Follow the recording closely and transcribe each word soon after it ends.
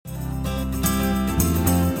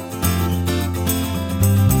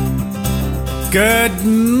Good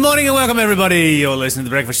morning and welcome, everybody. You're listening to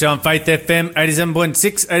The Breakfast Show on Faith FM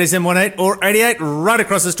 87.6, 87.8 or 88, right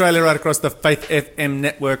across Australia, right across the Faith FM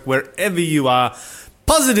network, wherever you are.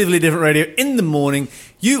 Positively Different Radio in the morning.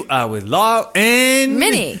 You are with Lyle and...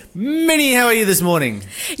 Minnie. Minnie, how are you this morning?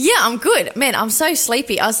 Yeah, I'm good. Man, I'm so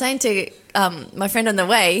sleepy. I was saying to my friend on the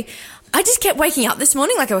way, I just kept waking up this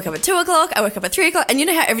morning. Like I woke up at 2 o'clock, I woke up at 3 o'clock. And you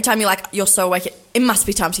know how every time you're so awake, it must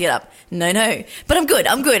be time to get up. No. But I'm good.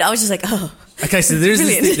 I was just like, oh. Okay, so there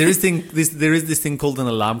is this thing called an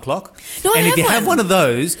alarm clock. No, and if you have one of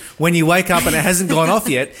those, when you wake up and it hasn't gone off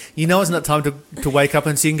yet, you know it's not time to wake up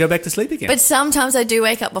and so you can go back to sleep again. But sometimes I do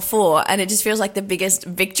wake up before and it just feels like the biggest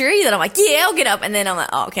victory that I'm like, yeah, I'll get up. And then I'm like,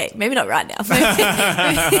 oh, okay, maybe not right now.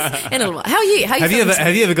 In a little while. How are you? Have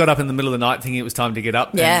you ever got up in the middle of the night thinking it was time to get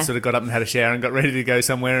up Yeah. and sort of got up and had a shower and got ready to go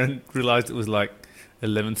somewhere and realised it was like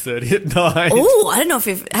 11:30 at night? Oh, I don't know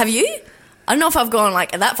if have you? I don't know if I've gone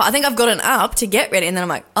like that far. I think I've gotten up to get ready and then I'm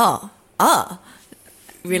like,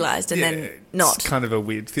 realised and then not. It's kind of a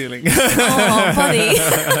weird feeling. Oh, buddy.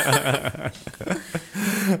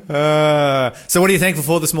 So what are you thankful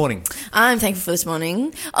for this morning? I'm thankful for this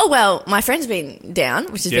morning. Oh, well, my friend's been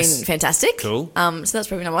down, which has been fantastic. Cool. So that's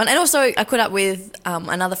probably number one. And also I caught up with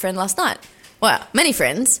another friend last night. Well, many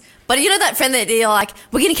friends. But you know that friend that you're like,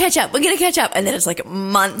 we're going to catch up. And then it's like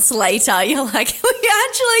months later, you're like, we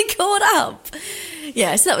actually caught up.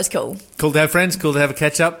 Yeah, so that was cool. Cool to have friends, cool to have a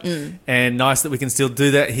catch up, and nice that we can still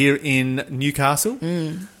do that here in Newcastle.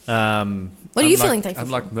 What are you feeling thankful for?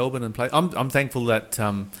 Unlike Melbourne and I'm thankful that,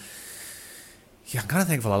 I'm kind of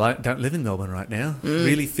thankful I don't live in Melbourne right now.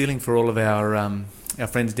 Really feeling for all of our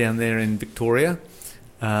friends down there in Victoria.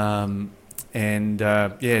 Prayers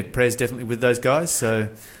definitely with those guys, so...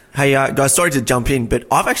 Hey, guys, sorry to jump in, but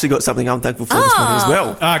I've actually got something I'm thankful for this morning as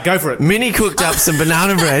well. Go for it. Minnie cooked up some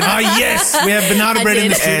banana bread. Oh, yes, we have banana bread in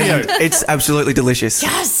the studio. And it's absolutely delicious.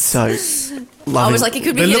 Yes. So, loving. I was like, it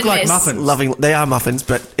could be They hit look and like miss. muffins. They are muffins,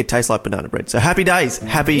 but it tastes like banana bread. So happy days.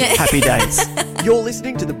 Happy days. You're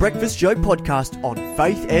listening to the Breakfast Show podcast on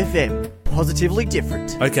Faith FM. Positively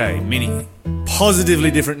different. Okay, Minnie,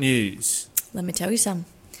 positively different news. Let me tell you some.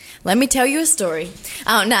 Let me tell you a story.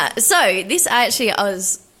 So this I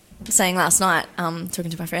was saying last night,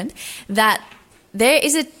 talking to my friend, that there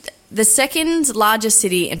is the second largest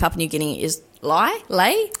city in Papua New Guinea is Lay.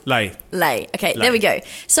 Okay, Lay. There we go.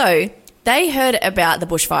 So they heard about the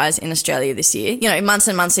bushfires in Australia this year, months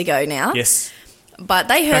and months ago now. Yes. But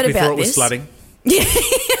they heard Back before about it was this. flooding.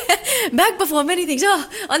 Back before many things.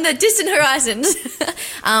 On the distant horizons.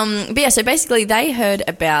 So basically they heard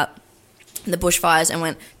about the bushfires and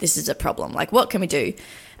went, this is a problem. Like, what can we do?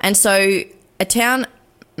 And so a town,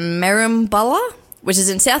 Merimbula, which is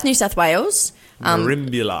in South New South Wales.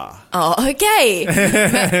 Merimbula. Oh, okay. I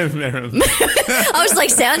was like,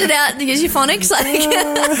 sound it out, use your phonics.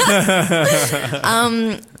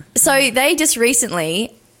 So they just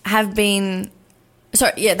recently have been...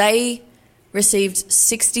 they received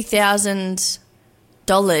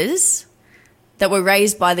 $60,000 that were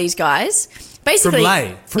raised by these guys.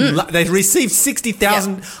 Basically, From Lay. They received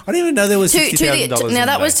 $60,000. I didn't even know there was $60,000. Now,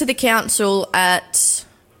 that was to the council at...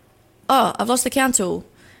 Oh, I've lost the council.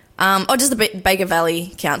 Just the Baker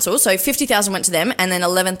Valley Council. So 50,000 went to them and then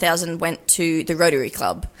 11,000 went to the Rotary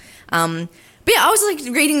Club. But yeah, I was like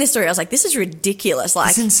reading this story. I was like, this is ridiculous. Like,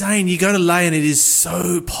 it's insane. You go to Lay and it is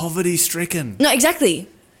so poverty-stricken. No, exactly.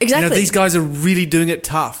 These guys are really doing it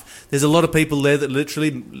tough. There's a lot of people there that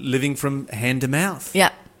literally living from hand to mouth.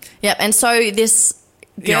 Yeah. Yeah, and so this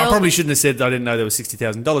girl... I probably shouldn't have said that I didn't know there was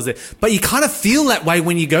 $60,000 there. But you kind of feel that way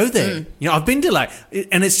when you go there. I've been to Lay,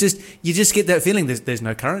 and it's just... You just get that feeling there's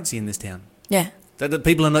no currency in this town. Yeah. That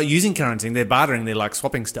people are not using currency. They're bartering. They're like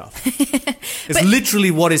swapping stuff. It's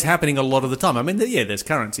literally what is happening a lot of the time. I mean, there's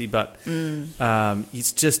currency, but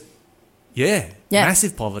it's just... Yeah,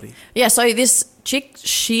 massive poverty. Yeah, so this chick,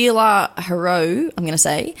 Sheila Hero, I'm going to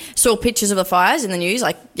say, saw pictures of the fires in the news,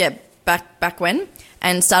 back when...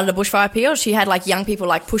 and started a bushfire appeal. She had like young people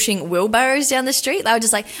like pushing wheelbarrows down the street. They were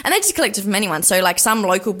just like, and they just collected from anyone. So like some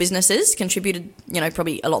local businesses contributed,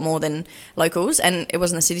 probably a lot more than locals, and it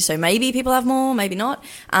wasn't the city. So maybe people have more, maybe not.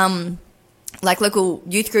 Like local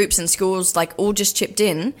youth groups and schools, like all just chipped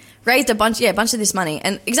in, raised a bunch of this money.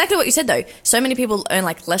 And exactly what you said though, so many people earn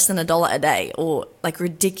like less than $1 a day or like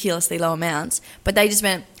ridiculously low amounts, but they just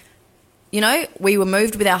went, we were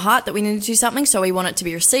moved with our heart that we needed to do something. So we want it to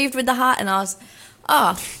be received with the heart. And I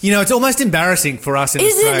You know, it's almost embarrassing for us in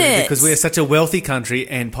Isn't Australia it? because we are such a wealthy country,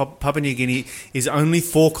 and Papua New Guinea is only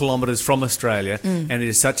 4 kilometres from Australia, and it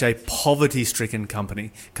is such a poverty-stricken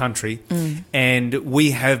country, and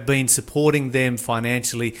we have been supporting them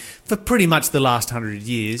financially for pretty much the last 100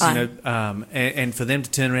 years. You know, and for them to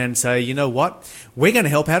turn around and say, you know what, we're going to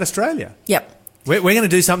help out Australia. Yep. We're going to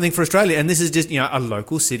do something for Australia, and this is just, you know, a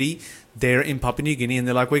local city there in Papua New Guinea, and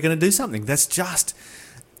they're like, we're going to do something. It's just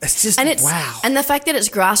wow. And the fact that it's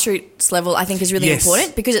grassroots level, I think, is really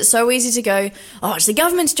important, because it's so easy to go, oh, it's the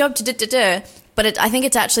government's job to da-da-da. But I think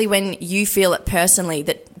it's actually when you feel it personally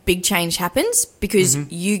that big change happens, because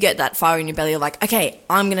you get that fire in your belly of like, okay,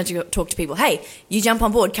 I'm going to talk to people. Hey, you jump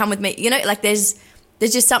on board, come with me. You know, like there's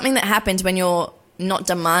just something that happens when you're not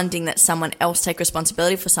demanding that someone else take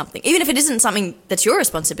responsibility for something, even if it isn't something that's your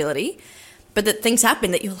responsibility, but that things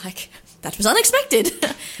happen that you're like, that was unexpected.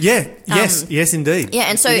 Yeah. Yes, indeed. Yeah,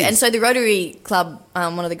 and so the Rotary Club,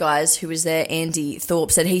 one of the guys who was there, Andy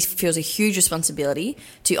Thorpe, said he feels a huge responsibility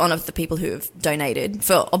to honour the people who have donated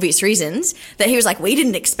for obvious reasons. That he was like, we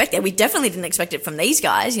didn't expect it. We definitely didn't expect it from these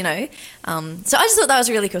guys, you know. So I just thought that was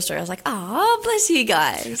a really cool story. I was like, oh, bless you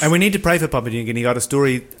guys. And we need to pray for Papua New Guinea. I got a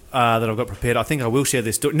story that I've got prepared. I think I will share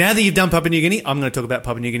this story. Now that you've done Papua New Guinea, I'm going to talk about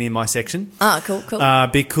Papua New Guinea in my section. Oh, cool.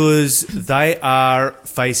 Because they are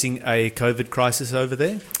facing a COVID crisis over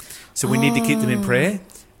there. So we need to keep them in prayer.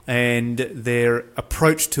 And their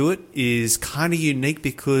approach to it is kind of unique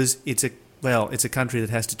because it's a country that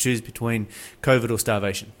has to choose between COVID or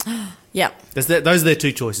starvation. Yeah. Those are their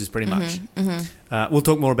two choices pretty much. We'll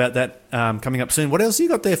talk more about that coming up soon. What else you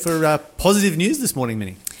got there for positive news this morning,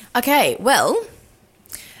 Minnie? Okay, well,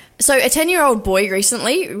 so a 10-year-old boy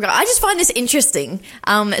recently, I just find this interesting.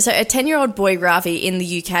 So a 10-year-old boy, Ravi, in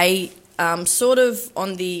the UK, sort of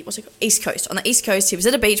on the East Coast. On the East Coast, he was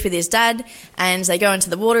at a beach with his dad, and they go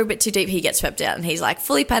into the water a bit too deep. He gets swept out, and he's like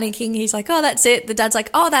fully panicking. He's like, "Oh, that's it." The dad's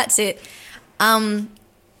like, "Oh, that's it."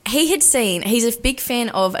 He's a big fan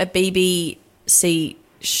of a BBC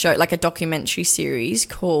show, like a documentary series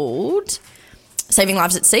called Saving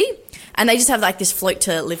Lives at Sea. And they just have like this float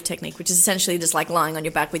to live technique, which is essentially just like lying on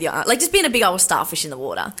your back with your arm, like just being a big old starfish in the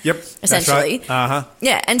water. Yep. Essentially. That's right.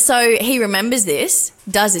 Yeah. And so he remembers this,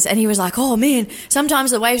 does this, and he was like, oh man,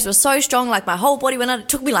 sometimes the waves were so strong, like my whole body went under. It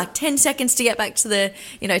took me like 10 seconds to get back to the,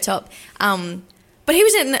 top. But he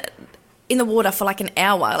was in the water for like an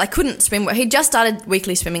hour, like couldn't swim. He just started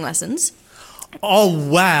weekly swimming lessons. Oh,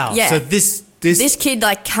 wow. Yeah. So this kid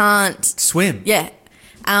like can't swim. Yeah.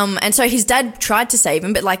 And so his dad tried to save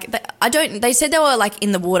him, but like they said they were like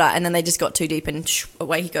in the water, and then they just got too deep and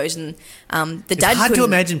away he goes. And the dad. It's hard to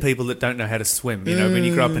imagine people that don't know how to swim. You know, when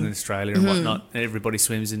you grow up in Australia and whatnot, everybody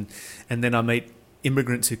swims, and then I meet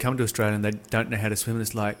immigrants who come to Australia and they don't know how to swim, and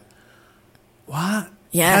it's like, what?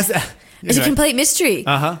 Yeah, how's that? It's a complete mystery.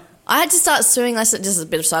 I had to start swimming lessons, just a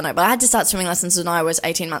bit of a side note, but I had to start swimming lessons when I was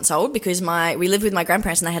 18 months old because we lived with my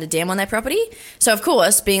grandparents and they had a dam on their property. So, of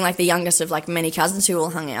course, being like the youngest of like many cousins who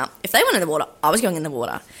all hung out, if they went in the water, I was going in the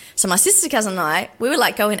water. So my sister cousin and I, we would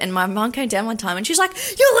like go in, and my mum came down one time and she was like,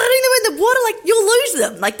 you're letting them in the water, like you'll lose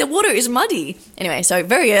them. Like the water is muddy. Anyway, so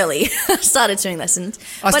very early I started swimming lessons.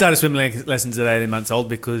 I started swimming lessons at 18 months old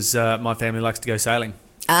because my family likes to go sailing.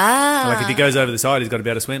 Like if he goes over the side, he's got to be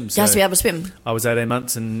able to swim. He has to be able to swim. I was 18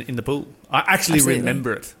 months and in the pool. I actually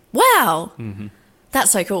remember it. Wow. Mm-hmm.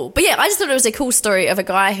 That's so cool. But yeah, I just thought it was a cool story of a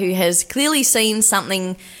guy who has clearly seen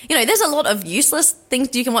something. You know, there's a lot of useless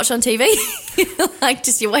things you can watch on TV. Like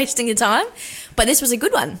just you're wasting your time. But this was a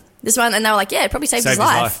good one. This one, and they were like, yeah, it probably saved his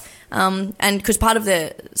life. And because part of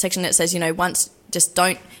the section it says,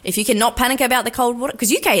 if you cannot panic about the cold water,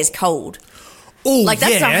 because UK is cold. Oh, like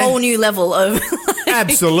that's a whole new level of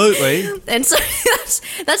absolutely. And so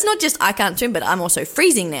that's not just I can't swim, but I'm also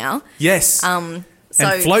freezing now. Yes. And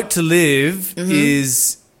float to live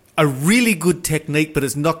is a really good technique, but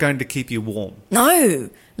it's not going to keep you warm. No.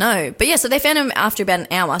 But yeah, so they found him after about an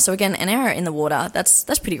hour. So again, an hour in the water. That's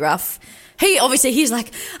pretty rough. He's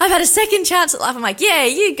like, I've had a second chance at life. I'm like, yeah,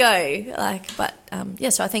 you go.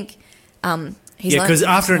 So I think. Because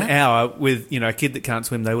after an hour with, a kid that can't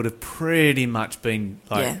swim, they would have pretty much been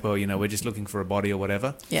like, we're just looking for a body or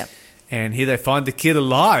whatever. Yeah. And here they find the kid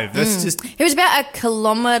alive. That's just... He was about 1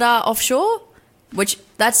 kilometre offshore, which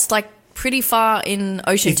that's like pretty far in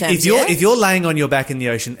ocean terms. If you're laying on your back in the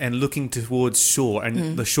ocean and looking towards shore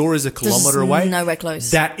and the shore is 1 kilometre away... nowhere close.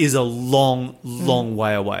 That is a long, long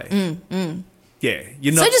way away. Yeah,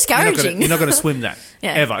 you're not so discouraging. You're not going to swim that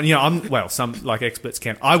ever. Some like experts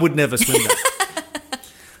can. I would never swim that.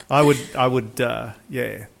 I would.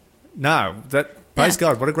 No, Praise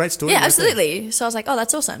God. What a great story. Yeah, right there. absolutely. So I was like, oh,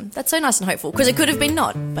 that's awesome. That's so nice and hopeful. Because it could have been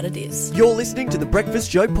not, but it is. You're listening to the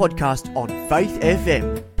Breakfast Show podcast on Faith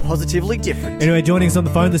FM. Positively different. Anyway, joining us on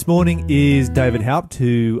the phone this morning is David Haupt,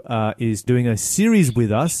 who is doing a series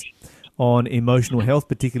with us on emotional health,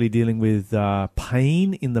 particularly dealing with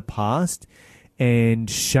pain in the past and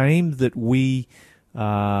shame that we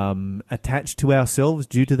attach to ourselves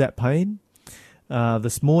due to that pain.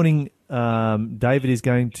 This morning, David is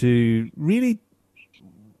going to really,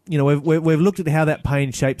 we've looked at how that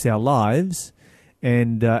pain shapes our lives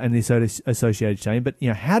and the associated shame. But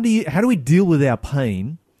how do we deal with our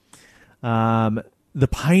pain, the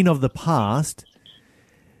pain of the past,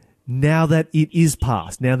 now that it is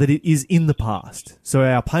past, now that it is in the past? So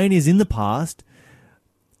our pain is in the past.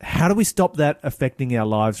 How do we stop that affecting our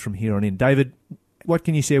lives from here on in? David, what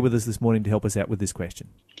can you share with us this morning to help us out with this question?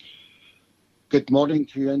 Good morning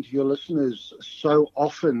to you and to your listeners. So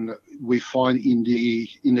often we find in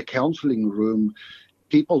the counselling room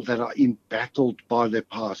people that are embattled by their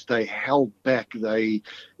past. They held back. They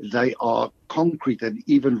are concrete, and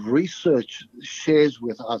even research shares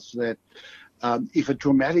with us that if a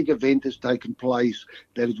traumatic event has taken place,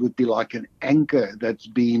 that it would be like an anchor that's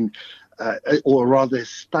been or rather a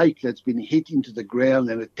stake that's been hit into the ground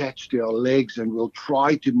and attached to our legs, and we'll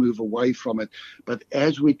try to move away from it. But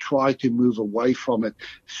as we try to move away from it,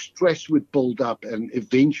 stress would build up, and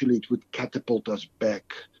eventually it would catapult us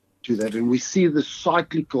back to that. And we see the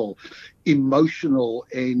cyclical, emotional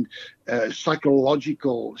and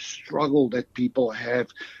psychological struggle that people have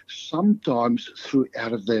sometimes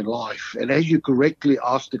throughout of their life. And as you correctly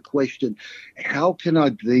asked the question, how can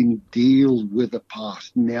I then deal with the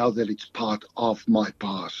past now that it's part of my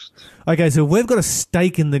past? Okay, so we've got a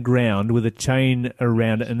stake in the ground with a chain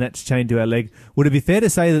around it, and that's chained to our leg. Would it be fair to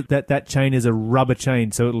say that chain is a rubber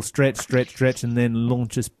chain, so it'll stretch, and then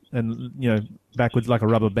launch us and backwards like a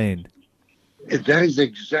rubber band? That is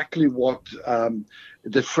exactly what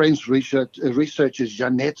the French researcher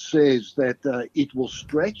Jeannette says, that it will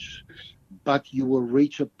stretch, but you will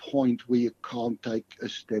reach a point where you can't take a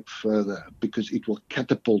step further because it will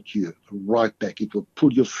catapult you right back. It will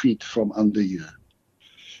pull your feet from under you.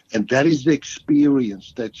 And that is the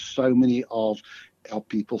experience that so many of our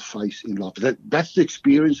people face in life. That's the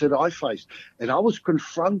experience that I faced. And I was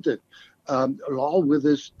confronted along with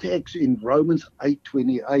this text in Romans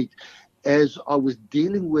 8:28, as I was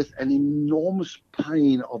dealing with an enormous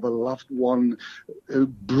pain of a loved one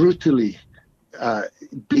brutally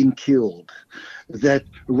being killed. That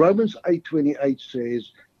Romans 8:28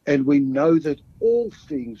 says, and we know that all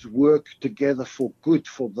things work together for good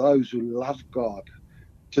for those who love God,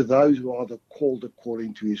 to those who are called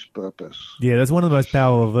according to his purpose. Yeah, that's one of the most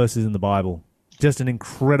powerful verses in the Bible. Just an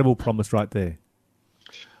incredible promise right there.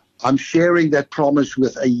 I'm sharing that promise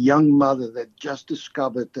with a young mother that just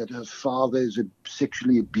discovered that her father is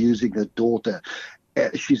sexually abusing her daughter.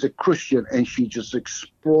 She's a Christian, and she just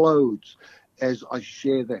explodes as I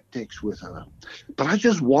share that text with her. But I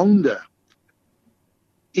just wonder,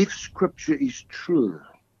 if Scripture is true,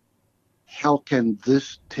 how can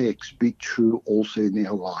this text be true also in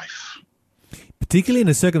our life? Particularly in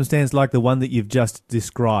a circumstance like the one that you've just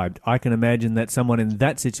described, I can imagine that someone in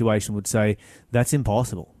that situation would say, that's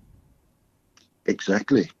impossible.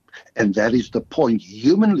 Exactly. And that is the point.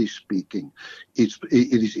 Humanly speaking, it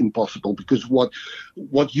is impossible, because what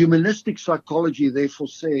humanistic psychology therefore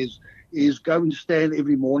says is go and stand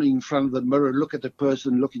every morning in front of the mirror, look at the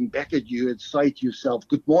person looking back at you and say to yourself,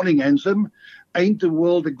 good morning, handsome. Ain't the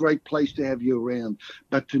world a great place to have you around?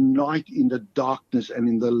 But tonight in the darkness and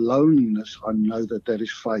in the loneliness, I know that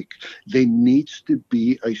is fake. There needs to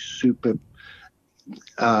be a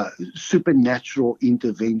supernatural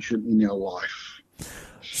intervention in our life.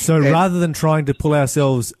 So rather than trying to pull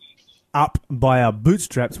ourselves up by our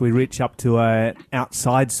bootstraps, we reach up to an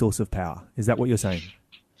outside source of power. Is that what you're saying?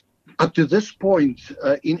 Up to this point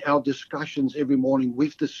in our discussions every morning,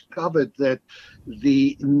 we've discovered that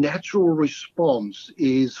the natural response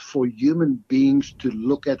is for human beings to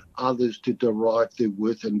look at others to derive their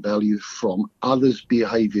worth and value from others'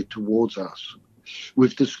 behavior towards us.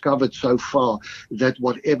 We've discovered so far that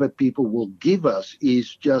whatever people will give us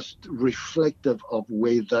is just reflective of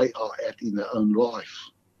where they are at in their own life.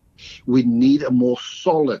 We need a more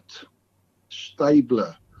solid,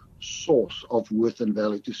 stabler source of worth and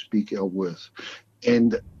value to speak our worth.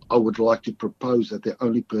 And I would like to propose that the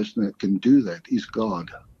only person that can do that is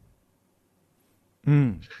God.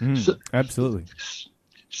 Absolutely.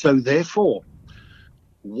 So therefore,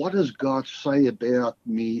 what does God say about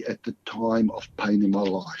me at the time of pain in my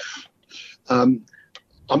life? I'm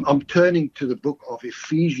turning to the book of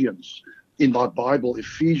Ephesians in my Bible,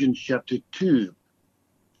 Ephesians chapter 2,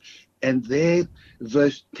 And there,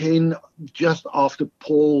 verse 10, just after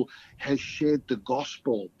Paul has shared the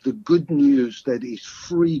gospel, the good news that is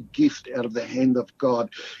free gift out of the hand of God,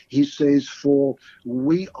 he says, for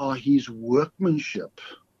we are his workmanship,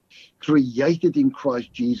 created in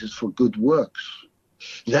Christ Jesus for good works.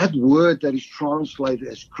 That word that is translated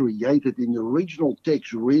as created in the original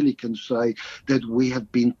text really can say that we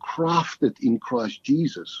have been crafted in Christ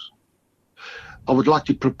Jesus. I would like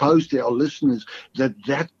to propose to our listeners that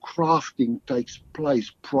crafting takes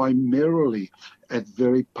place primarily at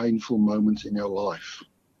very painful moments in our life.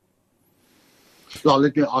 Now,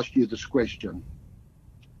 let me ask you this question.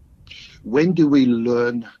 When do we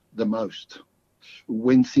learn the most?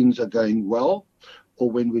 When things are going well, or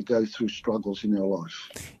when we go through struggles in our life?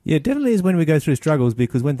 Yeah, it definitely is when we go through struggles,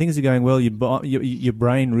 because when things are going well, your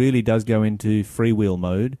brain really does go into freewheel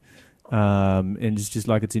mode. And it's just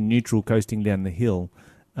like it's in neutral coasting down the hill.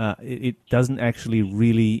 It doesn't actually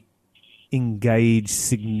really engage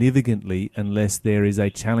significantly unless there is a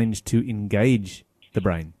challenge to engage the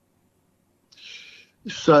brain.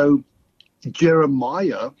 So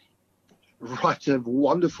Jeremiah writes a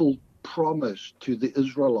wonderful promise to the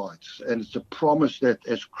Israelites, and it's a promise that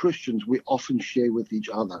as Christians we often share with each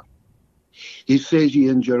other. He says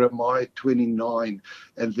here in Jeremiah 29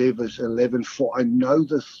 and there verse 11, for I know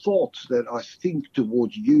the thoughts that I think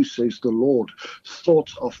towards you, says the Lord,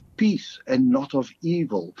 thoughts of peace and not of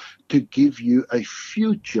evil, to give you a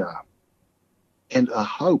future and a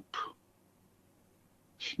hope.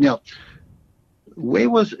 Now, where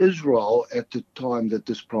was Israel at the time that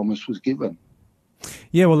this promise was given?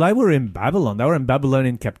 Yeah, well, they were in Babylon. They were in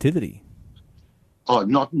Babylonian captivity. Oh,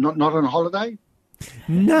 not on holiday?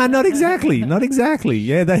 No, not exactly. Not exactly.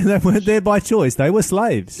 Yeah, they weren't there by choice. They were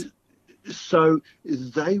slaves. So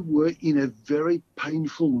they were in a very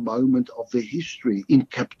painful moment of their history, in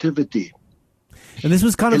captivity. And this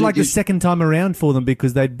was kind of like the second time around for them,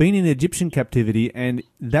 because they'd been in Egyptian captivity, and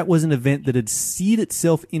that was an event that had seared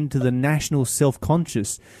itself into the national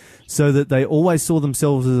self-conscious, so that they always saw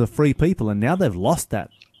themselves as a free people, and now they've lost that.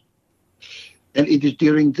 And it is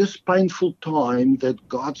during this painful time that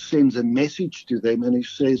God sends a message to them, and he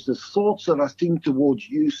says, the thoughts that I think towards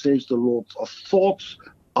you, says the Lord, are thoughts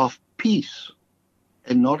of peace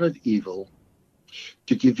and not of evil,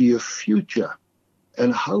 to give you a future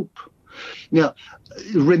and hope. Now,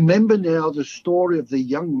 remember now the story of the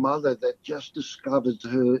young mother that just discovered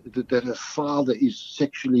that her father is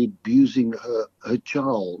sexually abusing her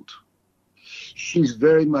child. She's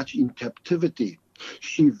very much in captivity.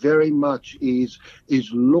 She very much is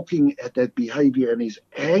looking at that behavior and is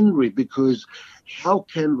angry, because how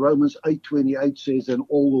can Romans 8:28 says, and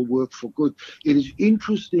all will work for good? It is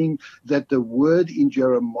interesting that the word in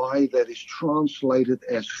Jeremiah that is translated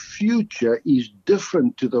as future is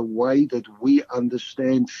different to the way that we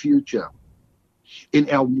understand future. In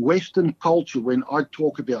our Western culture, when I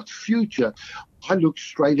talk about future, I look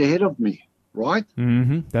straight ahead of me, right?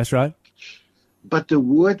 Mm-hmm. That's right. But the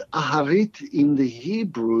word aharit in the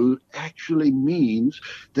Hebrew actually means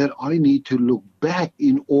that I need to look back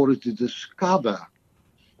in order to discover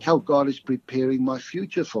how God is preparing my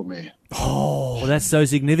future for me. Oh, that's so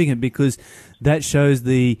significant, because that shows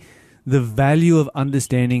the value of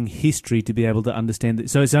understanding history to be able to understand it.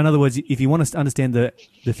 So in other words, if you want to understand the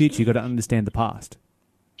future, you've got to understand the past.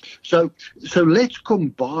 So let's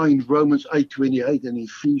combine Romans 8:28 and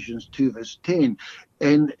Ephesians 2 verse 10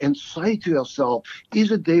 and say to ourselves,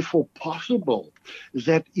 is it therefore possible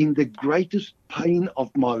that in the greatest pain of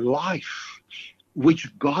my life,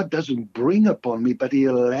 which God doesn't bring upon me, but he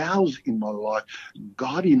allows in my life,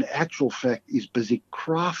 God in actual fact is busy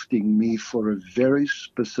crafting me for a very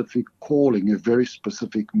specific calling, a very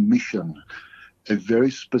specific mission, a very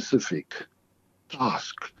specific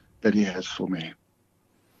task that he has for me?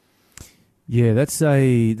 Yeah, that's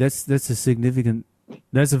a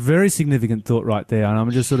very significant thought right there. And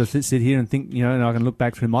I'm just sort of sit here and think, and I can look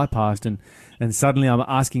back through my past and suddenly I'm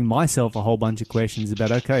asking myself a whole bunch of questions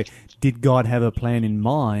about, okay, did God have a plan in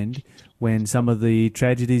mind when some of the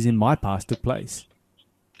tragedies in my past took place?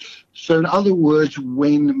 So in other words,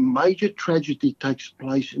 when major tragedy takes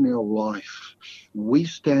place in our life, we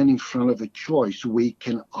stand in front of a choice. We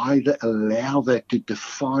can either allow that to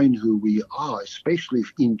define who we are, especially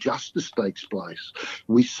if injustice takes place.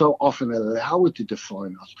 We so often allow it to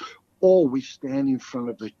define us, or we stand in front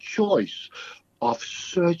of the choice of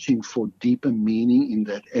searching for deeper meaning in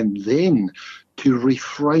that, and then to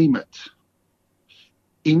reframe it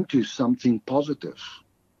into something positive.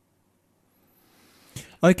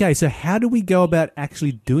 Okay, so how do we go about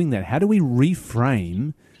actually doing that? How do we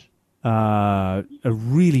reframe a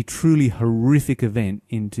really, truly horrific event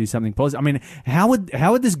into something positive. I mean, how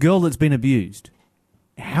would this girl that's been abused,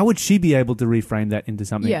 how would she be able to reframe that into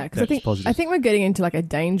something that's positive? I think we're getting into like a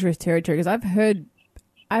dangerous territory, because I've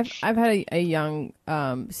had a young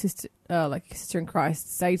sister in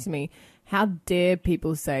Christ say to me, "How dare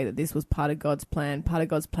people say that this was part of God's plan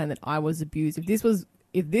that I was abused?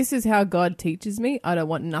 If this is how God teaches me, I don't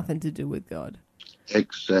want nothing to do with God."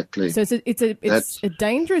 Exactly. So it's a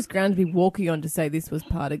dangerous ground to be walking on, to say this was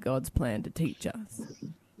part of God's plan to teach us.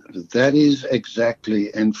 That is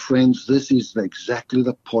exactly, and friends, this is exactly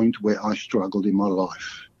the point where I struggled in my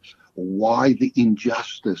life. Why the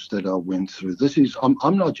injustice that I went through.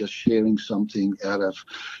 I'm not just sharing something out of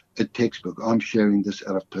a textbook. I'm sharing this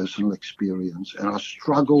out of personal experience. And I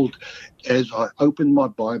struggled as I opened my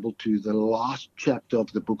Bible to the last chapter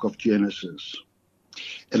of the book of Genesis.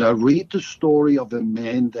 And I read the story of a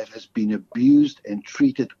man that has been abused and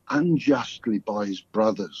treated unjustly by his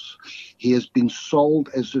brothers. He has been sold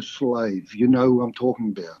as a slave. You know who I'm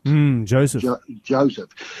talking about. Joseph. Joseph.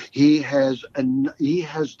 He has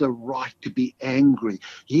the right to be angry.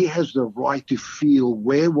 He has the right to feel,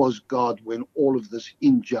 where was God when all of this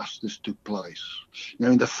injustice took place?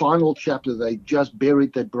 Now, in the final chapter, they just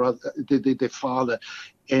buried their father,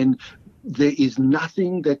 and there is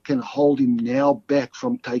nothing that can hold him now back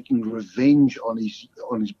from taking revenge on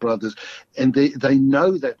his brothers. And they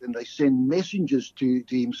know that, and they send messengers to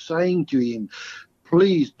him saying to him,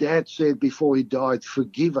 "Please," Dad said before he died,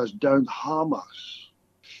 "forgive us, don't harm us."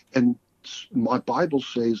 And my Bible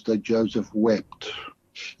says that Joseph wept.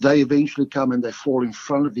 They eventually come and they fall in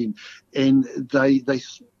front of him, and they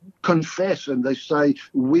confess, and they say,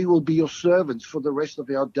 "We will be your servants for the rest of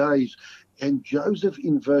our days." And Joseph,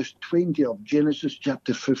 in verse 20 of Genesis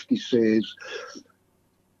chapter 50, says,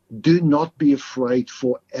 "Do not be afraid,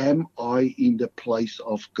 for am I in the place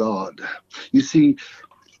of God?" You see,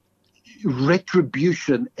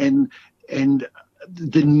 retribution and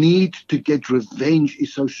the need to get revenge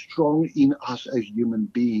is so strong in us as human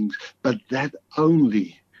beings, but that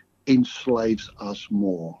only enslaves us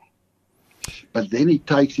more. But then he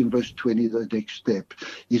takes in verse 20 the next step.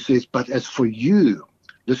 He says, "But as for you,"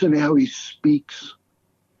 listen how he speaks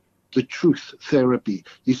the truth therapy.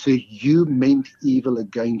 He says, "You meant evil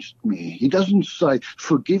against me." He doesn't say,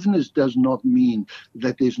 forgiveness does not mean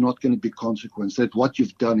that there's not going to be consequence, that what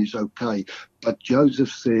you've done is okay. But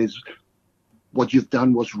Joseph says, what you've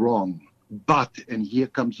done was wrong. But, and here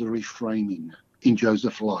comes the reframing in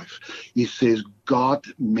Joseph's life. He says, God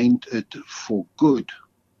meant it for good.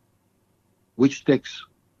 Which text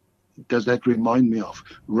does that remind me of?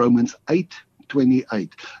 Romans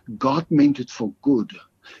 8:28. God meant it for good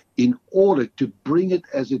in order to bring it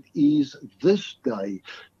as it is this day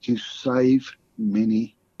to save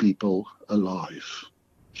many people alive.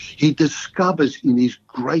 He discovers in his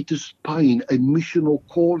greatest pain a missional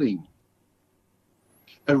calling,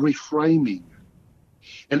 a reframing.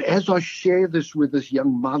 And as I share this with this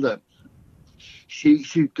young mother,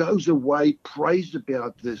 she goes away, prays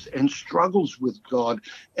about this, and struggles with God,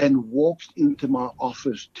 and walks into my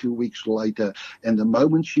office 2 weeks later. And the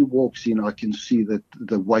moment she walks in, I can see that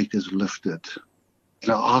the weight is lifted.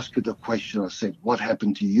 And I asked her the question. I said, "What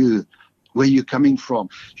happened to you? Where are you coming from?"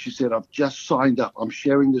 She said, "I've just signed up." I'm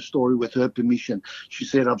sharing the story with her permission. She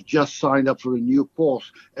said, "I've just signed up for a new course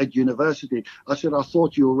at university." I said, "I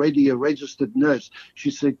thought you were already a registered nurse."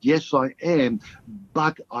 She said, "Yes, I am,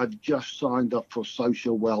 but I've just signed up for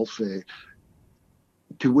social welfare."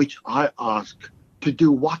 To which I asked, "To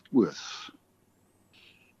do what with?"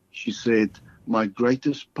 She said, "My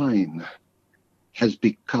greatest pain has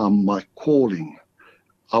become my calling.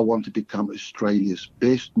 I want to become Australia's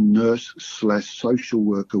best nurse/social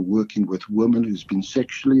worker working with women who's been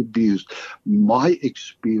sexually abused. My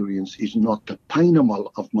experience is not the pain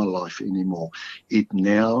of my life anymore. It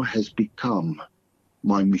now has become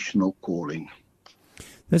my missional calling."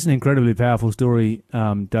 That's an incredibly powerful story,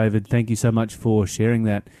 David. Thank you so much for sharing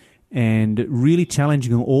that, and really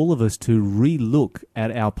challenging all of us to re-look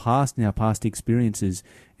at our past and our past experiences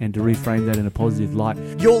and to reframe that in a positive light.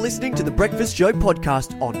 You're listening to The Breakfast Show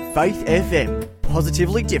podcast on Faith FM.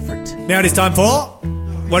 Positively different. Now it is time for...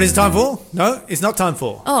 What is it time for? No, it's not time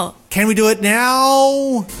for. Oh. Can we do it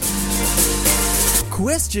now?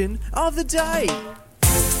 Question of the day.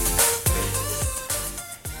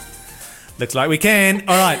 Looks like we can.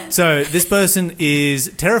 All right, so this person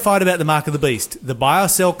is terrified about the mark of the beast. The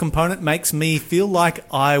biocell component makes me feel like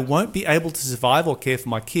I won't be able to survive or care for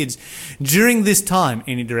my kids during this time.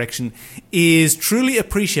 Any direction is truly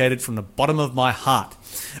appreciated from the bottom of my heart.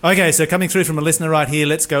 Okay, so coming through from a listener right here,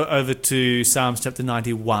 let's go over to Psalms chapter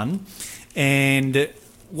 91. And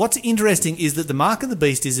what's interesting is that the mark of the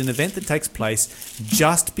beast is an event that takes place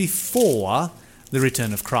just before the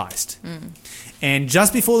return of Christ. And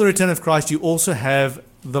just before the return of Christ, you also have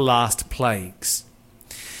the last plagues.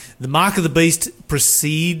 The mark of the beast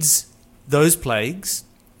precedes those plagues.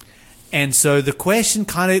 And so the question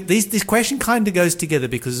this question kind of goes together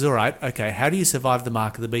because, all right, okay, how do you survive the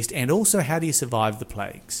mark of the beast? And also, how do you survive the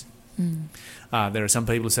plagues? There are some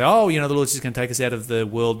people who say, oh, the Lord's just going to take us out of the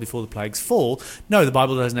world before the plagues fall. No, the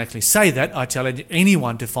Bible doesn't actually say that. I challenge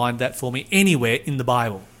anyone to find that for me anywhere in the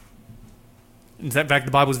Bible. In fact,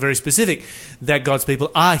 the Bible is very specific that God's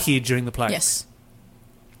people are here during the plagues. Yes.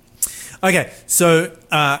 Okay, so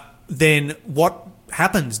then what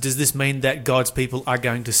happens? Does this mean that God's people are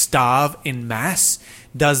going to starve en masse?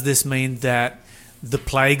 Does this mean that the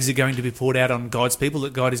plagues are going to be poured out on God's people,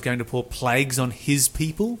 that God is going to pour plagues on his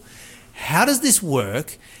people? How does this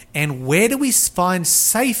work, and where do we find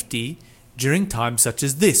safety during times such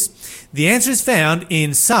as this? The answer is found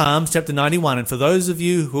in Psalms chapter 91, and for those of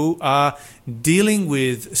you who are dealing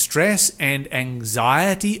with stress and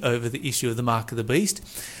anxiety over the issue of the mark of the beast,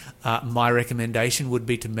 my recommendation would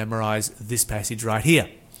be to memorize this passage right here.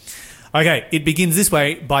 Okay, it begins this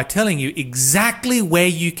way by telling you exactly where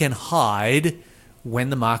you can hide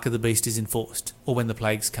when the mark of the beast is enforced or when the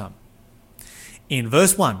plagues come. In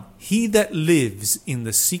verse 1, he that lives in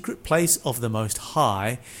the secret place of the Most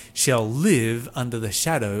High shall live under the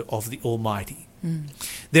shadow of the Almighty.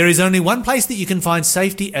 There is only one place that you can find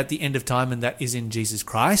safety at the end of time, and that is in Jesus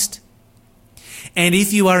Christ. And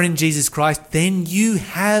if you are in Jesus Christ, then you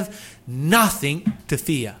have nothing to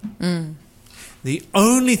fear. The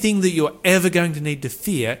only thing that you're ever going to need to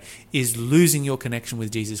fear is losing your connection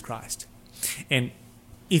with Jesus Christ. And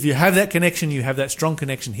if you have that connection, you have that strong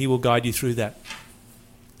connection, he will guide you through that.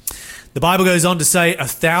 The Bible goes on to say,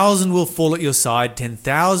 1,000 will fall at your side,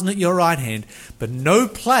 10,000 at your right hand, but no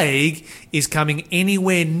plague is coming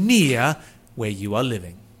anywhere near where you are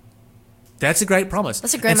living. That's a great promise.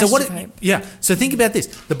 That's a great message of hope. Yeah. So think about this.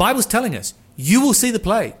 The Bible's telling us, you will see the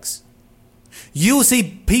plagues. You will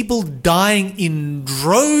see people dying in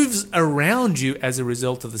droves around you as a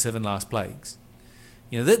result of the 7 last plagues.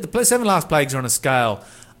 The 7 last plagues are on a scale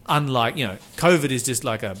unlike, COVID is just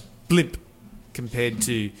like a blimp compared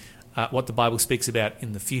to what the Bible speaks about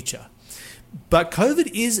in the future. But COVID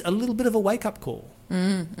is a little bit of a wake-up call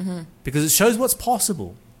because it shows what's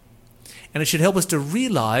possible. And it should help us to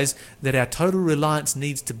realize that our total reliance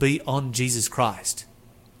needs to be on Jesus Christ.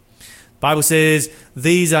 The Bible says,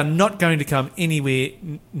 these are not going to come anywhere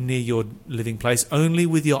near your living place. Only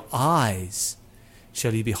with your eyes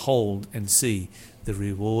shall you behold and see the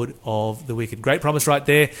reward of the wicked. Great promise right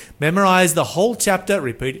there. Memorize the whole chapter.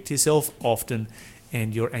 Repeat it to yourself often,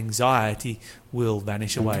 and your anxiety will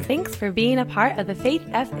vanish away. Thanks for being a part of the Faith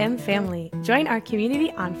FM family. Join our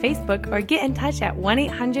community on Facebook or get in touch at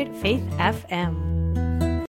 1-800-FAITH-FM.